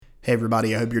Hey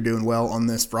everybody, I hope you're doing well on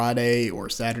this Friday or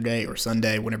Saturday or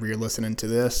Sunday, whenever you're listening to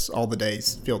this. All the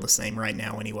days feel the same right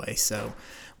now anyway, so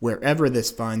wherever this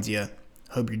finds you,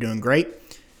 hope you're doing great.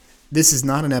 This is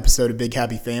not an episode of Big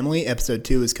Happy Family. Episode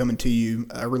 2 is coming to you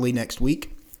early next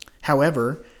week.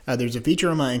 However, there's a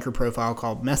feature on my Anchor profile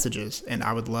called Messages, and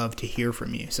I would love to hear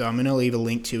from you. So I'm going to leave a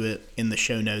link to it in the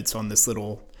show notes on this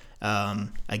little,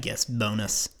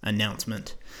 bonus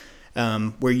announcement.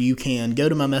 Where you can go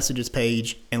to my messages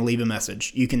page and leave a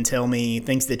message. You can tell me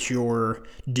things that you're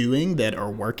doing that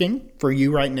are working for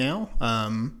you right now,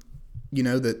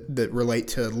 that relate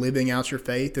to living out your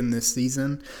faith in this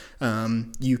season.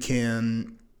 You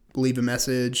can leave a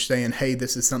message saying, hey,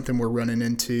 this is something we're running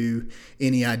into,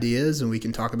 any ideas, and we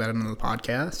can talk about it on the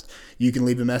podcast. You can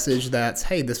leave a message that's,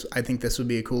 hey, I think this would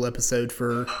be a cool idea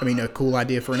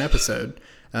for an episode.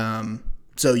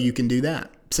 So you can do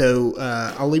that. So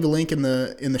I'll leave a link in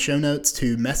the show notes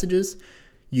to messages.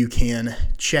 You can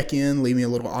check in, leave me a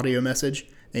little audio message,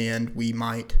 and we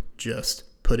might just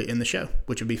put it in the show,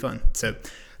 which would be fun. So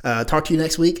talk to you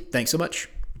next week. Thanks so much.